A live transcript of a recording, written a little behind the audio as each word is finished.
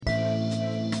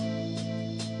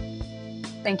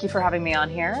Thank you for having me on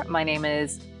here. My name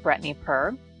is Brittany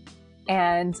Purr,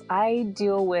 and I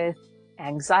deal with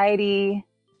anxiety,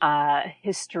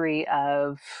 history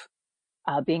of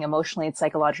being emotionally and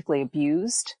psychologically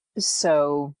abused.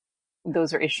 So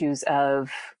those are issues of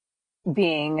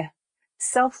being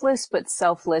selfless, but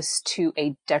selfless to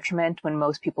a detriment. When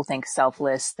most people think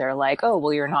selfless, they're like, oh,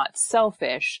 well, you're not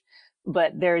selfish.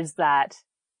 But there's that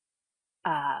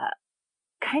kind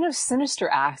of sinister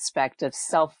aspect of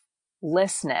selflessness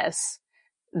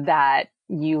that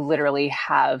you literally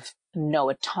have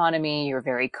no autonomy. You're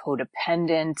very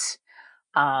codependent,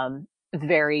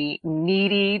 very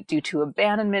needy due to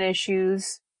abandonment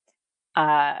issues,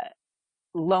 uh,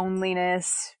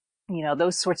 loneliness,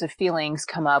 those sorts of feelings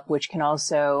come up, which can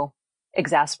also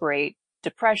exacerbate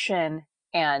depression,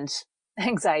 and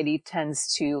anxiety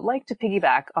tends to like to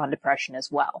piggyback on depression as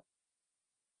well.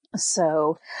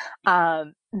 So,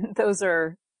 those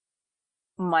are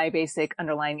my basic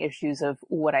underlying issues of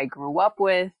what I grew up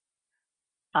with.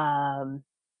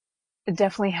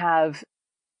 Definitely have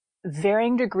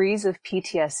varying degrees of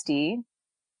PTSD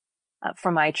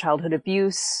from my childhood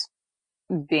abuse,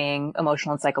 being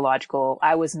emotional and psychological.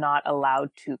 I was not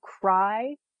allowed to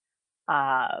cry.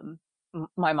 My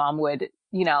mom would,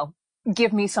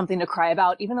 give me something to cry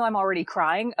about, even though I'm already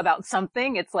crying about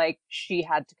something. It's like she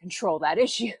had to control that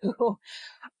issue,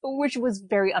 which was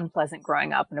very unpleasant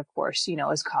growing up. And of course,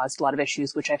 has caused a lot of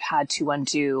issues, which I've had to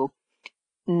undo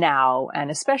now. And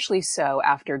especially so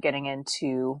after getting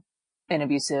into an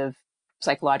abusive,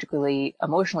 psychologically,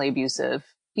 emotionally abusive,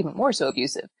 even more so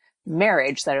abusive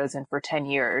marriage that I was in for 10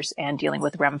 years and dealing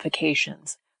with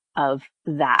ramifications of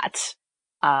that.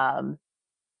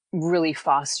 Really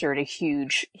fostered a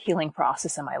huge healing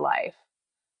process in my life,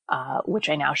 which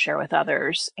I now share with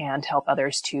others and help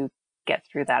others to get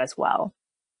through that as well.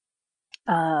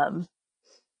 But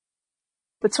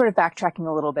sort of backtracking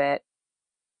a little bit,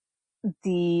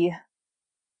 the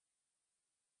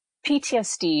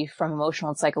PTSD from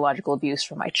emotional and psychological abuse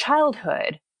from my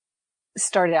childhood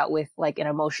started out with like an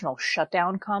emotional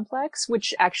shutdown complex,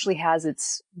 which actually has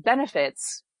its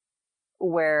benefits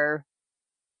where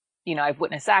I've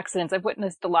witnessed accidents. I've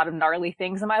witnessed a lot of gnarly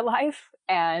things in my life,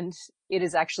 and it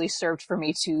has actually served for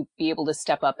me to be able to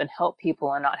step up and help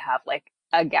people and not have like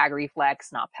a gag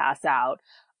reflex, not pass out,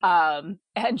 and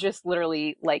just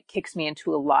literally like kicks me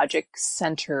into a logic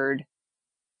centered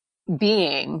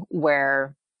being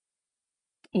where,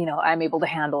 I'm able to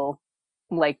handle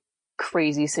like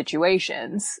crazy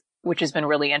situations, which has been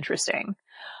really interesting.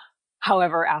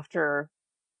 However, after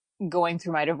going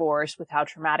through my divorce with how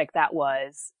traumatic that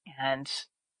was, and,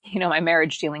 my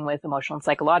marriage dealing with emotional and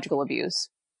psychological abuse,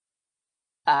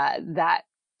 that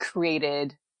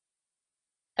created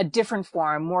a different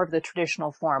form, more of the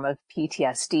traditional form of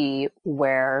PTSD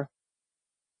where,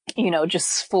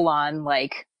 just full on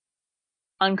like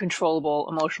uncontrollable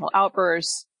emotional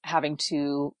outbursts, having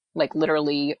to like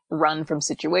literally run from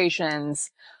situations,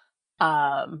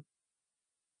 that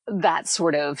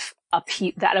sort of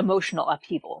that emotional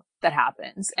upheaval that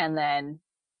happens. And then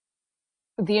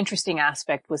the interesting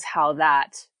aspect was how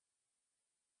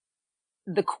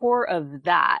the core of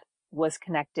that was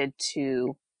connected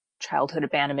to childhood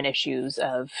abandonment issues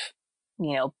of,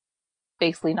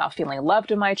 basically not feeling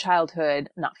loved in my childhood,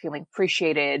 not feeling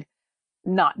appreciated,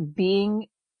 not being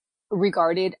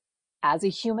regarded as a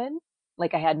human.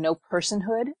 Like I had no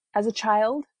personhood as a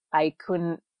child. I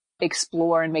couldn't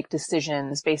explore and make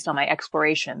decisions based on my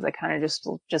explorations. I kind of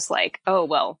just like, oh,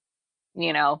 well,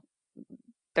 they're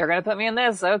going to put me in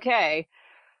this. Okay.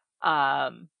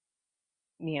 So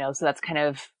that's kind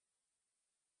of,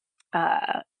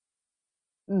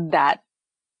 that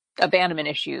abandonment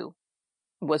issue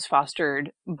was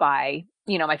fostered by,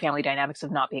 my family dynamics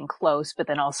of not being close, but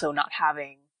then also not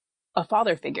having a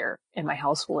father figure in my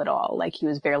household at all. Like he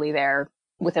was barely there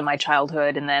within my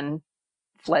childhood and then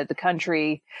fled the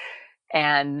country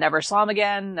and never saw him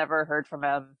again, never heard from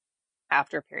him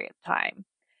after a period of time.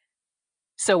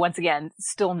 So once again,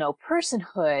 still no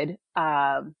personhood.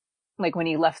 Like when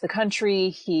he left the country,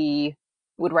 he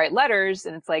would write letters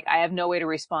and it's like, I have no way to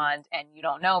respond and you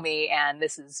don't know me and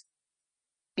this is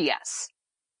BS.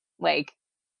 Like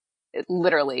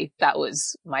literally that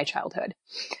was my childhood.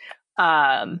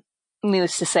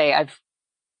 Needless to say, I've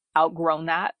outgrown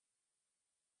that.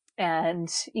 And,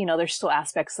 there's still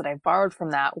aspects that I've borrowed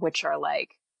from that, which are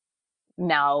like,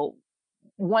 now,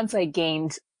 once I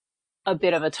gained a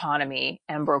bit of autonomy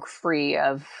and broke free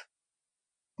of,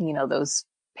 those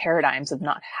paradigms of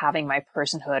not having my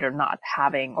personhood or not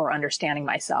having or understanding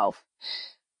myself,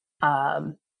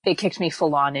 it kicked me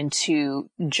full on into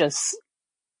just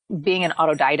being an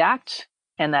autodidact,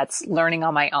 and that's learning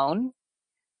on my own.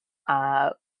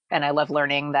 And I love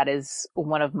learning. That is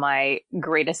one of my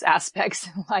greatest aspects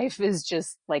in life, is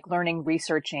just like learning,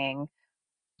 researching.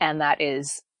 And that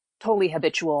is totally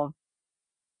habitual.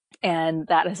 And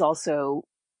that has also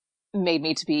made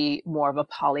me to be more of a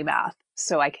polymath.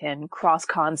 So I can cross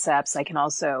concepts. I can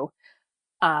also,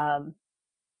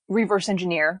 reverse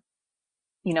engineer,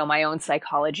 my own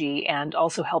psychology, and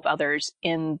also help others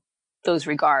in those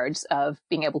regards of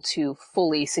being able to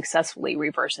fully successfully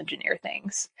reverse engineer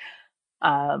things.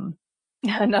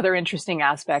 Another interesting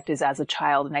aspect is, as a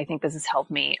child, and I think this has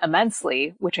helped me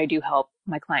immensely, which I do help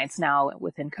my clients now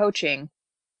within coaching,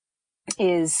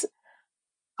 is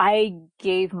I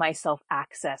gave myself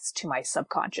access to my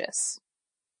subconscious.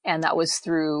 And that was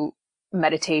through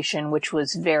meditation, which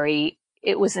was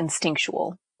it was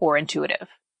instinctual or intuitive.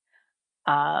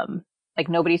 Like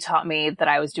nobody taught me that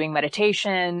I was doing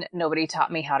meditation. Nobody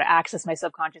taught me how to access my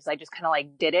subconscious. I just kind of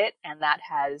like did it. And that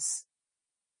has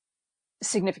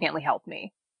significantly helped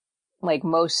me. Like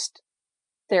most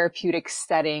therapeutic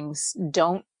settings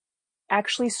don't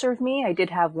actually serve me. I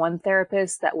did have one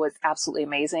therapist that was absolutely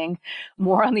amazing,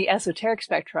 more on the esoteric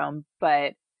spectrum,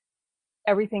 but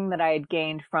everything that I had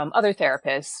gained from other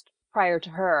therapists prior to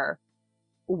her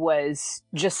was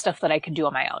just stuff that I could do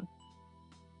on my own.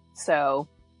 So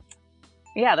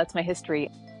yeah, that's my history.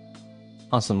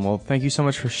 Awesome. Well, thank you so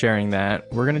much for sharing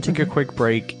that. We're going to take a quick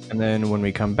break, and then when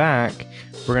we come back,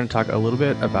 we're going to talk a little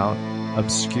bit about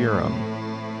Obscurum.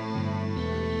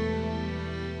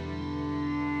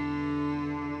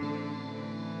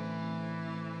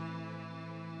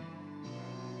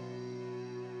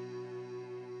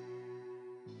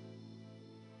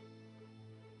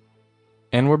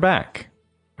 And we're back.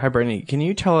 Hi, Brittany. Can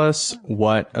you tell us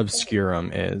what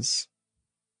Obscurum is?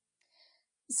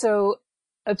 So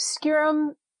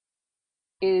Obscurum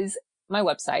is my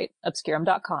website,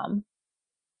 obscurum.com.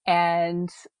 And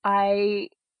I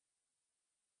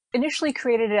initially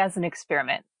created it as an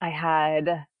experiment. I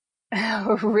had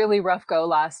a really rough go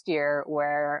last year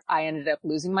where I ended up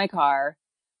losing my car.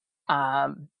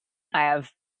 I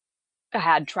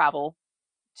had travel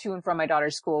to and from my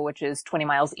daughter's school, which is 20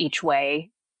 miles each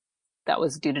way. That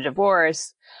was due to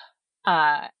divorce.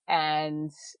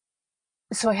 And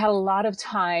so I had a lot of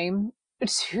time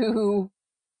to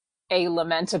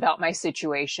lament about my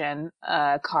situation.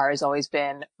 Car has always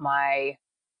been my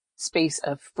space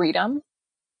of freedom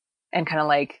and kind of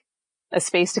like a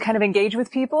space to kind of engage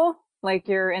with people, like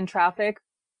you're in traffic,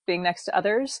 being next to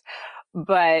others.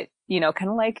 But, kind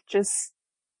of like just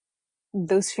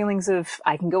those feelings of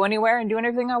I can go anywhere and do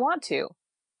anything I want to.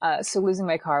 So losing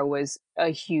my car was a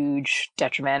huge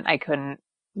detriment. I couldn't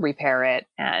repair it.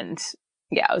 And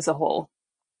yeah, it was a whole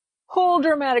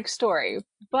dramatic story.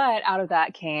 But out of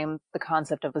that came the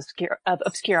concept of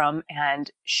Obscurum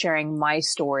and sharing my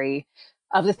story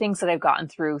of the things that I've gotten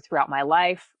throughout my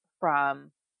life,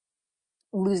 from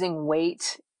losing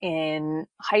weight in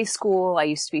high school. I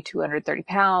used to be 230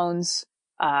 pounds.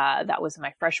 That was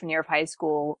my freshman year of high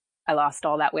school. I lost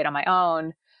all that weight on my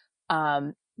own,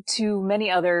 to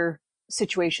many other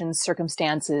situations,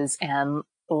 circumstances, and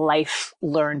life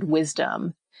learned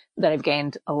wisdom that I've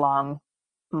gained along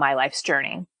my life's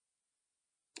journey.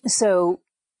 So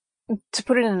to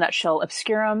put it in a nutshell,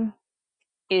 Obscurum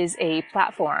is a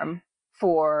platform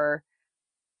for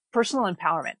personal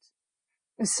empowerment.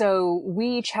 So we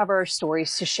each have our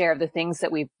stories to share, the things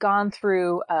that we've gone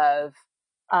through, of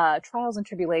trials and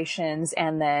tribulations,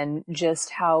 and then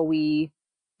just how we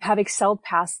have excelled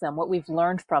past them, what we've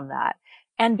learned from that,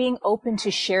 and being open to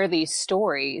share these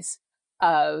stories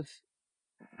of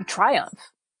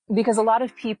triumph. Because a lot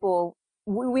of people,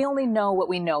 we only know what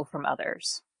we know from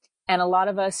others. And a lot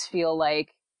of us feel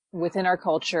like within our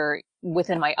culture,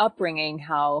 within my upbringing,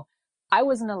 how I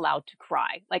wasn't allowed to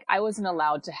cry. Like I wasn't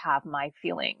allowed to have my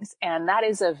feelings. And that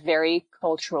is a very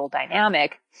cultural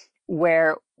dynamic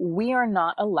where we are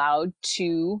not allowed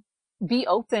to be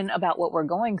open about what we're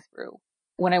going through.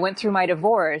 When I went through my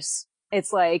divorce,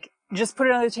 it's like, just put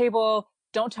it on the table.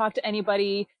 Don't talk to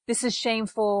anybody. This is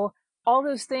shameful. All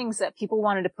those things that people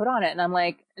wanted to put on it. And I'm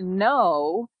like,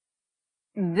 no,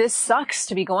 this sucks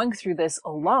to be going through this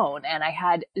alone. And I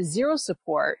had zero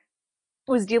support.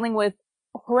 I was dealing with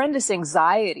horrendous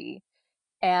anxiety,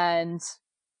 and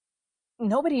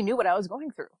nobody knew what I was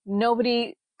going through.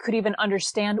 Nobody could even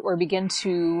understand or begin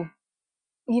to,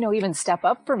 even step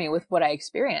up for me with what I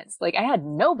experienced. Like I had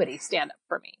nobody stand up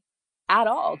for me at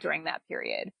all during that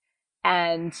period.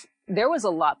 And there was a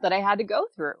lot that I had to go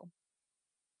through.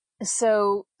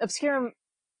 So Obscurum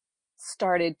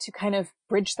started to kind of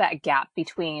bridge that gap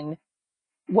between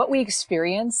what we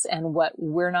experience and what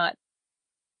we're not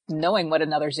knowing what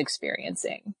another's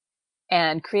experiencing.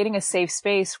 and creating a safe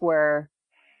space where,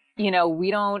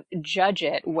 we don't judge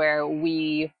it, where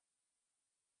we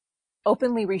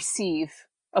openly receive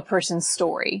a person's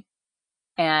story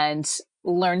and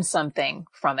learn something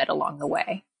from it along the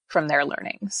way, from their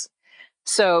learnings.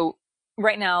 So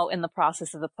right now in the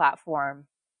process of the platform,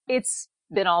 it's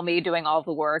been all me doing all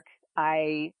the work.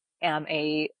 I am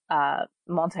a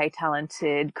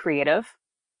multi-talented creative.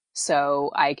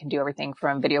 So I can do everything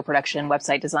from video production,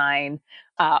 website design,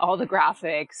 all the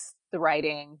graphics, the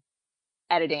writing,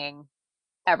 editing,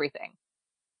 everything.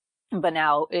 But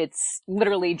now it's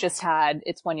literally just had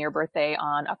its 1-year birthday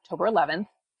on October 11th.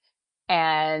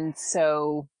 And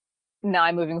so now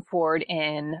I'm moving forward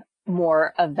in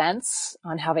more events,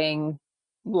 on having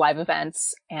live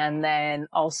events, and then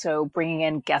also bringing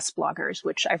in guest bloggers,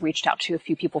 which I've reached out to a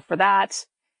few people for that.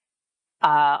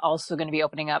 Also going to be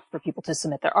opening up for people to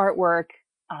submit their artwork.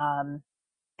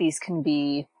 These can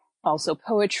be also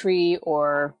poetry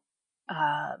or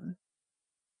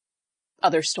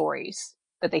other stories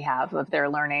that they have of their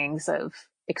learnings, of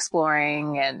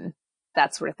exploring and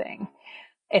that sort of thing.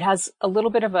 It has a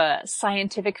little bit of a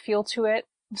scientific feel to it.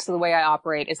 So the way I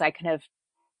operate is I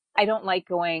don't like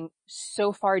going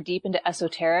so far deep into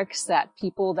esoterics that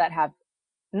people that have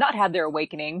not had their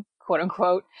awakening, quote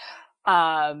unquote,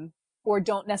 or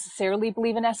don't necessarily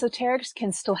believe in esoterics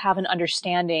can still have an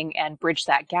understanding and bridge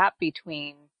that gap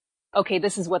between, okay,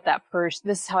 this is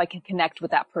how I can connect with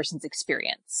that person's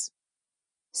experience.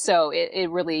 So it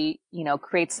really,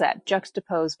 creates that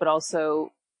juxtapose, but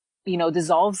also,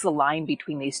 dissolves the line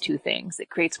between these two things. It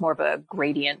creates more of a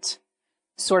gradient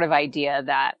sort of idea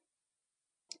that,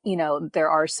 there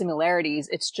are similarities.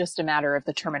 It's just a matter of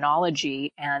the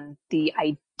terminology and the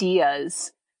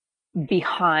ideas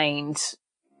behind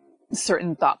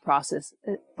certain thought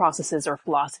processes or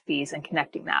philosophies, and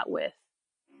connecting that with,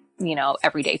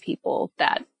 everyday people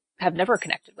that have never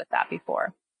connected with that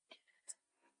before.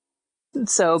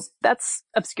 So that's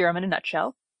Obscurum in a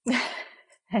nutshell.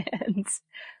 And,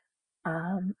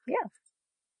 yeah.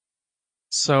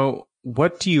 So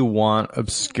what do you want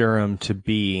Obscurum to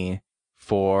be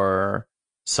for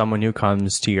someone who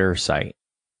comes to your site?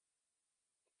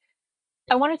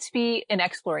 I want it to be an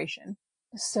exploration.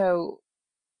 So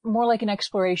more like an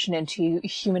exploration into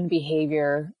human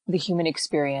behavior, the human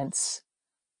experience,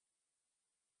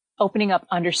 opening up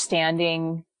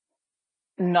understanding,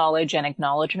 knowledge, and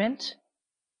acknowledgement.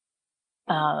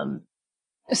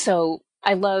 So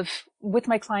with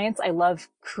my clients, I love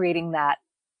creating that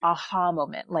aha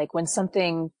moment, like when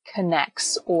something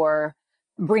connects or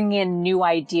bring in new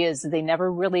ideas that they never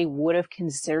really would have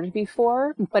considered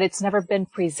before, but it's never been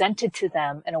presented to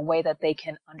them in a way that they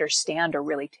can understand or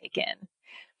really take in.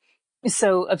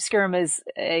 So Obscurum is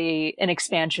an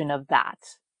expansion of that.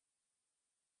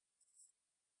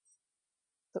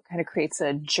 So it kind of creates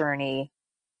a journey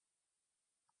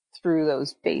through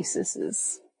those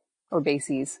bases.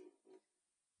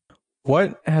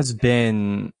 What has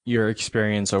been your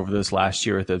experience over this last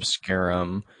year with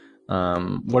Obscurum?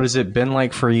 What has it been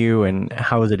like for you, and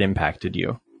how has it impacted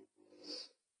you?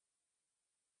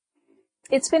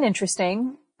 It's been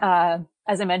interesting.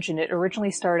 As I mentioned, it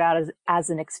originally started out as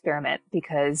an experiment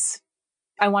because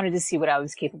I wanted to see what I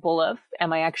was capable of.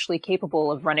 Am I actually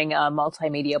capable of running a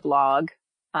multimedia blog?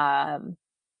 Are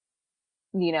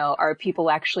people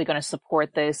actually going to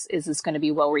support this? Is this going to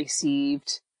be well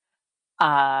received?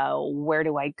 Where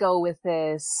do I go with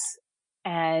this?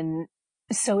 And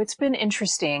so it's been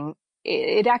interesting.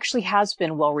 It actually has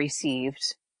been well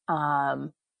received,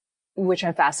 which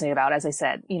I'm fascinated about. As I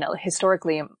said,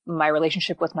 historically, my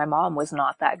relationship with my mom was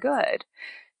not that good.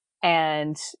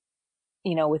 And,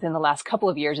 within the last couple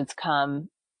of years, it's come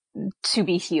to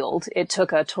be healed. It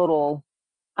took a total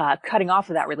cutting off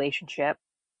of that relationship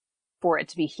for it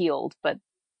to be healed, but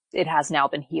it has now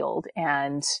been healed,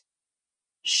 and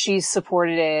she's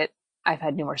supported it. I've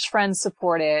had numerous friends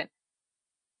support it.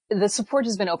 The support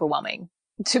has been overwhelming,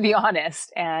 to be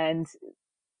honest. And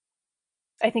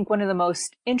I think one of the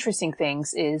most interesting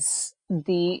things is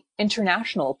the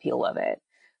international appeal of it.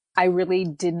 I really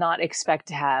did not expect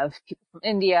to have people from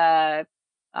India,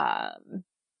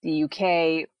 the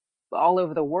UK, all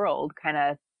over the world kind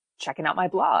of checking out my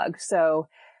blog. So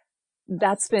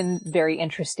that's been very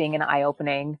interesting and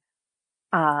eye-opening.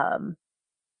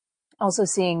 Also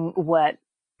seeing what,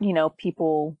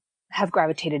 people have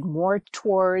gravitated more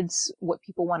towards, what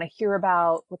people want to hear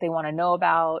about, what they want to know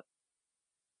about.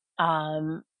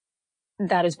 That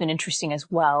has been interesting as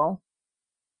well.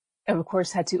 I've, of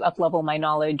course, had to up-level my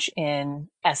knowledge in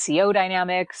SEO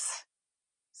dynamics.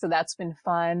 So that's been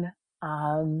fun.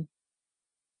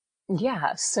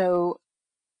 So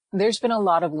there's been a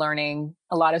lot of learning,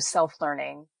 a lot of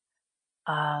self-learning,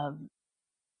 and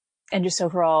just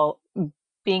overall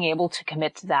being able to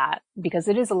commit to that, because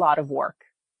it is a lot of work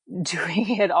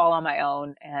doing it all on my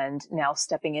own, and now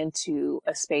stepping into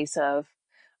a space of,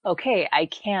 okay, I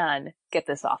can get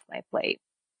this off my plate.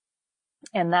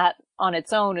 And that on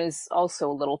its own is also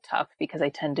a little tough, because I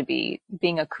tend to be,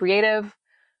 being a creative,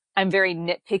 I'm very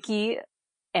nitpicky,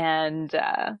 and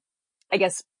I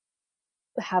guess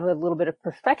have a little bit of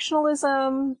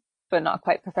perfectionism, but not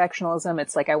quite perfectionism.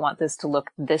 It's like, I want this to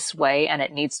look this way and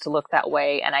it needs to look that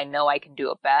way, and I know I can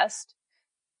do it best.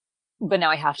 But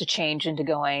now I have to change into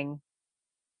going,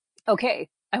 okay,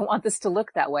 I want this to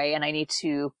look that way, and I need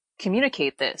to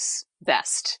communicate this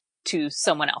best to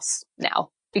someone else now,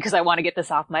 because I want to get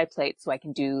this off my plate so I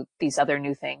can do these other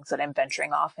new things that I'm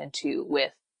venturing off into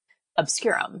with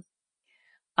Obscurum.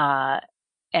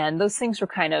 And those things were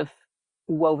kind of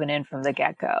woven in from the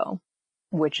get-go,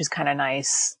 which is kind of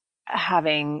nice,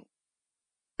 having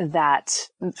that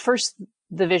first,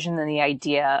 the vision and the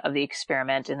idea of the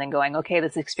experiment, and then going, okay,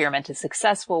 this experiment is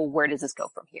successful. Where does this go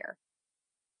from here?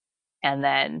 And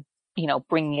then,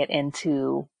 bringing it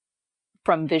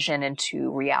from vision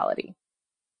into reality.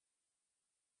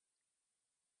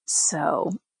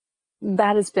 So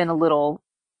that has been a little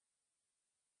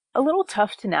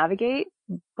tough to navigate,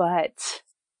 but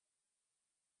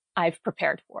I've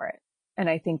prepared for it. And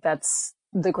I think that's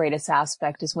the greatest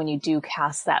aspect, is when you do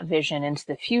cast that vision into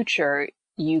the future,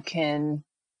 you can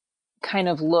kind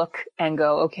of look and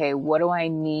go, okay, what do I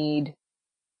need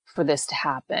for this to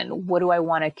happen? What do I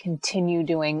want to continue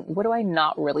doing? What do I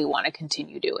not really want to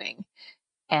continue doing?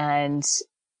 And,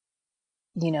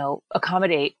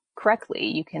 accommodate correctly.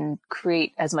 You can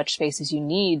create as much space as you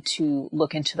need to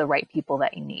look into the right people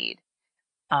that you need.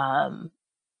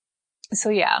 So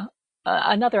yeah,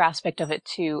 another aspect of it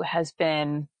too has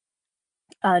been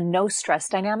no stress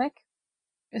dynamic.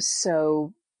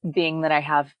 So being that I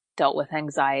have dealt with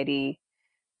anxiety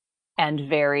and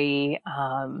very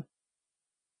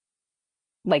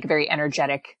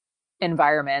energetic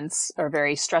environments, or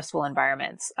very stressful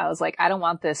environments, I was like, I don't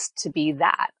want this to be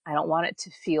that. I don't want it to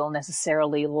feel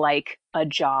necessarily like a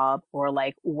job or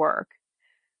like work.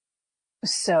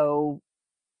 So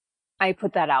I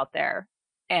put that out there.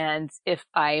 And if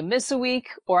I miss a week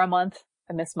or a month,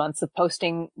 I miss months of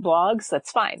posting blogs,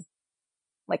 that's fine.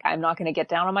 Like, I'm not going to get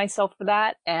down on myself for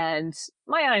that. And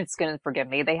my audience is going to forgive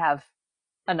me. They have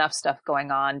enough stuff going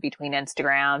on between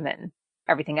Instagram and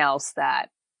everything else that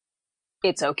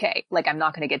it's okay. Like, I'm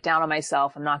not going to get down on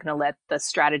myself. I'm not going to let the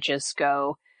strategists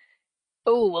go,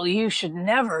 oh, well, you should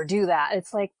never do that.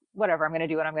 It's like, whatever, I'm going to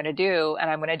do what I'm going to do,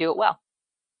 and I'm going to do it well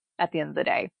at the end of the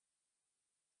day.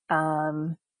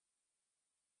 And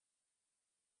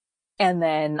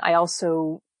then I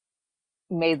also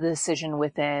made the decision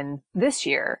within this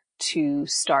year to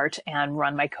start and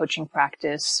run my coaching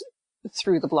practice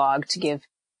through the blog, to give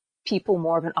people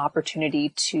more of an opportunity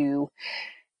to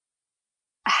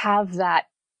have that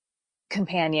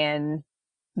companion,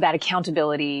 that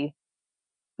accountability,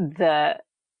 the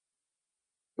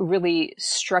really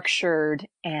structured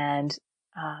and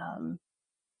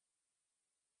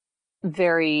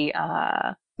very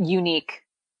unique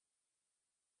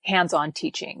hands-on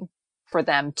teaching for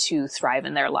them to thrive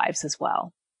in their lives as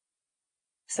well.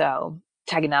 So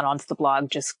tagging that onto the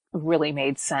blog just really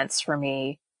made sense for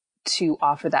me, to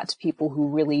offer that to people who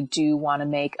really do want to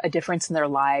make a difference in their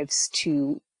lives,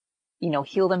 to,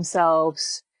 heal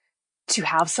themselves, to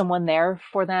have someone there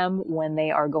for them when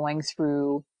they are going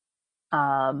through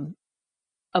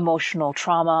emotional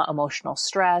trauma, emotional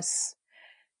stress,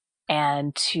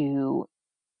 and to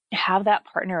have that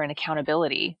partner in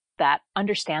accountability that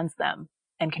understands them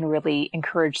and can really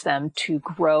encourage them to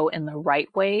grow in the right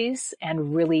ways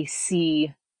and really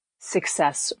see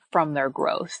success from their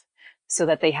growth, so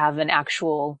that they have an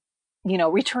actual,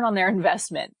 return on their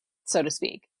investment, so to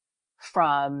speak,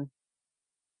 from,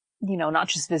 not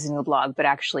just visiting the blog, but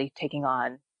actually taking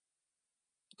on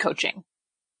coaching.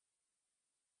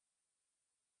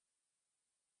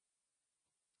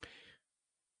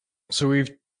 So we've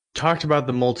talked about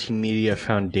the Multimedia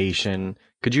Foundation.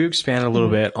 Could you expand a little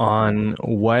bit on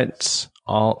what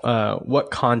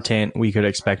content we could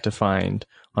expect to find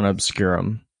on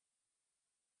Obscurum?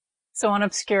 So on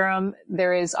Obscurum,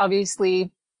 there is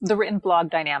obviously the written blog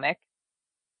dynamic,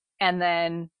 and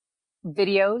then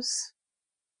videos,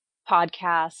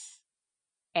 podcasts,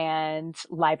 and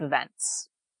live events.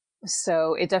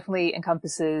 So it definitely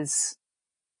encompasses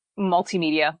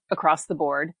multimedia across the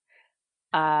board.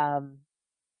 So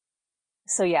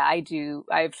yeah,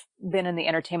 I've been in the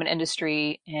entertainment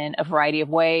industry in a variety of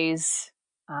ways.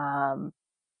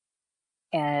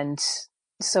 And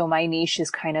so my niche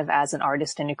is kind of as an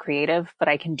artist and a creative, but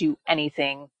I can do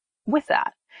anything with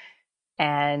that.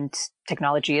 And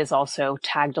technology is also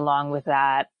tagged along with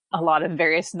that. A lot of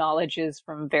various knowledges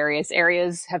from various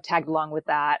areas have tagged along with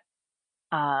that.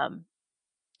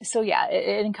 So yeah,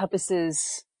 it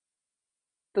encompasses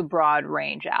the broad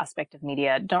range aspect of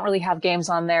media. Don't really have games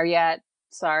on there yet.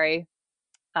 Sorry.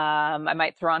 I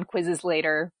might throw on quizzes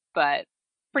later, but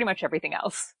pretty much everything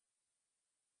else.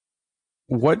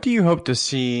 What do you hope to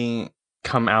see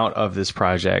come out of this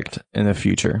project in the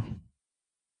future?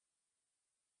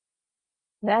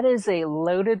 That is a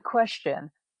loaded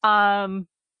question. A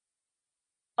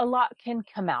lot can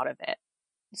come out of it.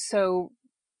 So,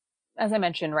 as I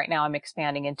mentioned, right now I'm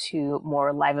expanding into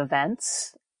more live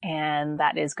events, and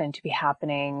that is going to be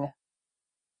happening.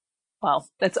 Well,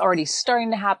 that's already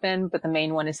starting to happen, but the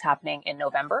main one is happening in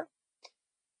November,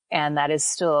 and that is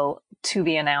still to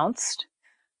be announced.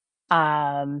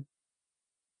 And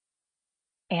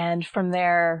from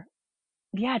there,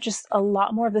 yeah, just a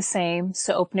lot more of the same.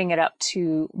 So opening it up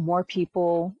to more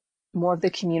people, more of the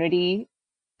community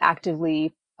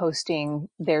actively posting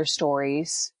their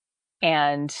stories.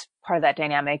 And part of that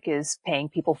dynamic is paying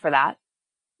people for that.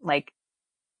 Like,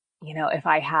 if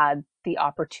I had the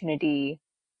opportunity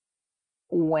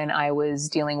when I was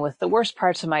dealing with the worst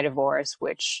parts of my divorce,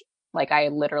 which like I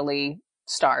literally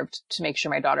starved to make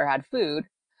sure my daughter had food.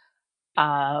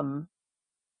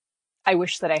 I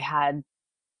wish that I had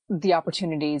the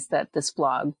opportunities that this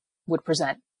blog would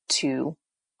present to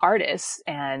artists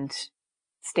and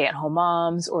stay-at-home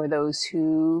moms or those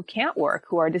who can't work,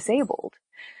 who are disabled,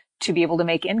 to be able to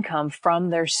make income from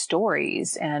their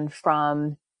stories and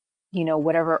from,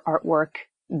 whatever artwork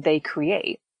they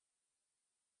create.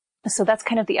 So that's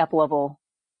kind of the up level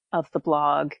of the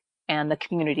blog and the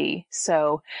community.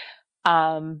 So,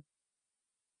 the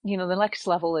next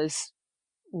level is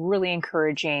really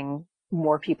encouraging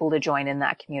more people to join in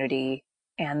that community.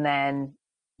 And then,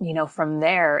 from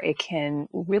there, it can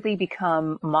really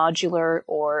become modular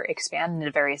or expand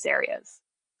into various areas.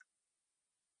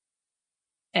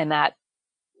 And that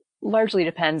largely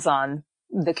depends on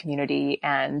the community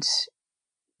and,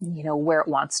 where it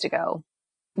wants to go.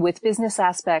 With business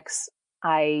aspects,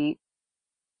 I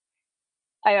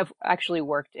have actually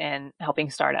worked in helping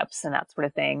startups and that sort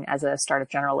of thing as a startup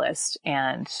generalist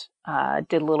and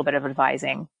did a little bit of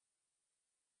advising.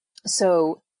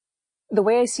 So the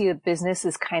way I see a business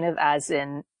is kind of as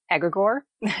an egregore,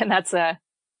 and that's a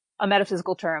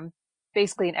metaphysical term.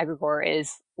 Basically, an egregore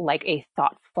is like a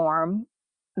thought form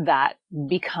that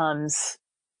becomes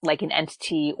like an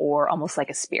entity or almost like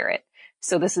a spirit.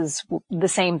 So this is the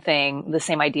same thing, the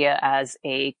same idea as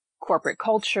a corporate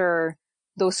culture,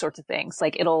 those sorts of things.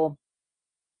 Like the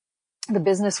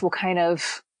business will kind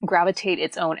of gravitate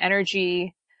its own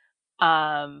energy.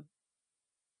 And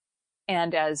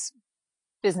as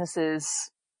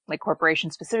businesses, like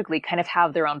corporations specifically, kind of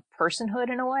have their own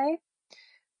personhood in a way,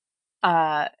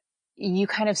 you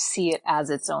kind of see it as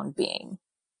its own being.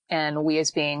 And we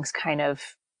as beings kind of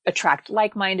attract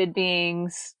like-minded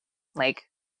beings. Like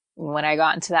when I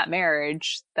got into that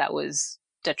marriage that was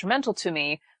detrimental to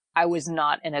me, I was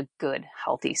not in a good,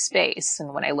 healthy space.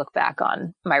 And when I look back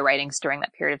on my writings during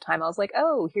that period of time, I was like,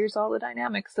 oh, here's all the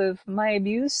dynamics of my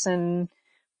abuse and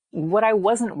what I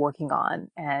wasn't working on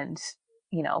and,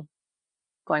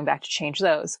 going back to change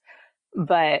those.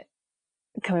 But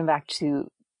coming back to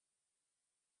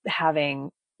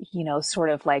having, sort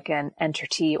of like an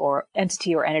entity or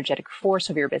energetic force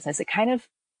of your business, it kind of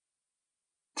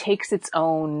takes its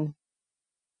own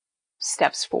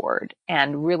steps forward,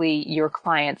 and really your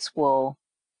clients will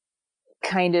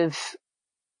kind of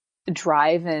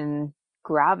drive and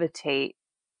gravitate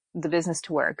the business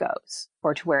to where it goes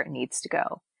or to where it needs to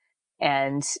go.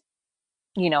 And,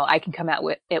 I can come out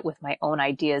with it with my own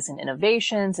ideas and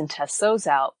innovations and test those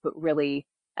out. But really,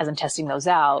 as I'm testing those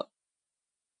out,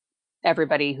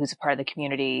 everybody who's a part of the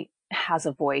community has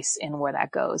a voice in where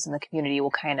that goes, and the community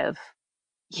will kind of,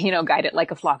 guide it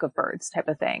like a flock of birds type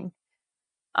of thing.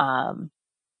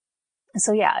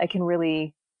 So yeah, it can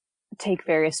really take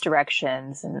various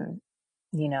directions, and,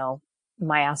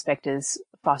 my aspect is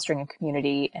fostering a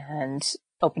community and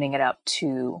opening it up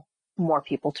to more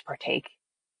people to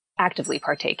actively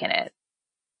partake in it.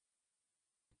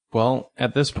 Well,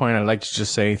 at this point, I'd like to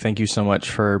just say thank you so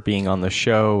much for being on the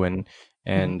show and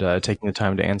taking the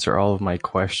time to answer all of my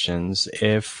questions.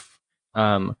 If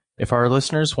our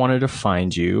listeners wanted to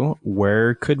find you,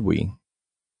 where could we?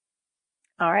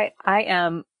 All right. I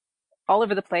am all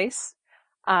over the place.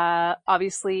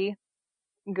 Obviously,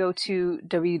 go to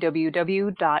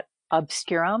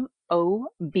www.obscurum,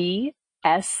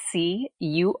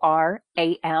 SCURAM.com,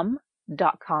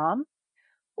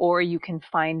 or you can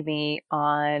find me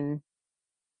on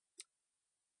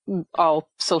all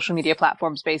social media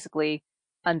platforms, basically,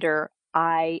 under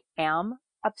I Am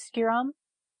Obscurum.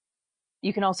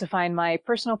 You can also find my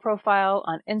personal profile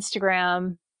on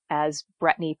Instagram as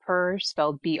Brettney Purr,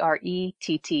 spelled Brettney,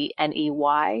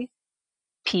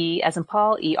 P as in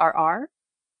Paul, ERR.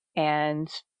 And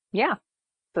yeah,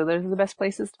 so those are the best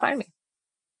places to find me.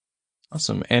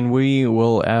 Awesome. And we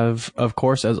will have, of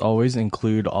course, as always,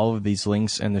 include all of these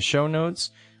links in the show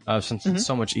notes, since it's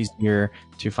so much easier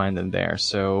to find them there.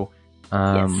 So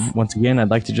once again, I'd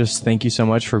like to just thank you so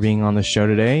much for being on the show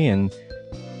today, and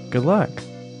good luck.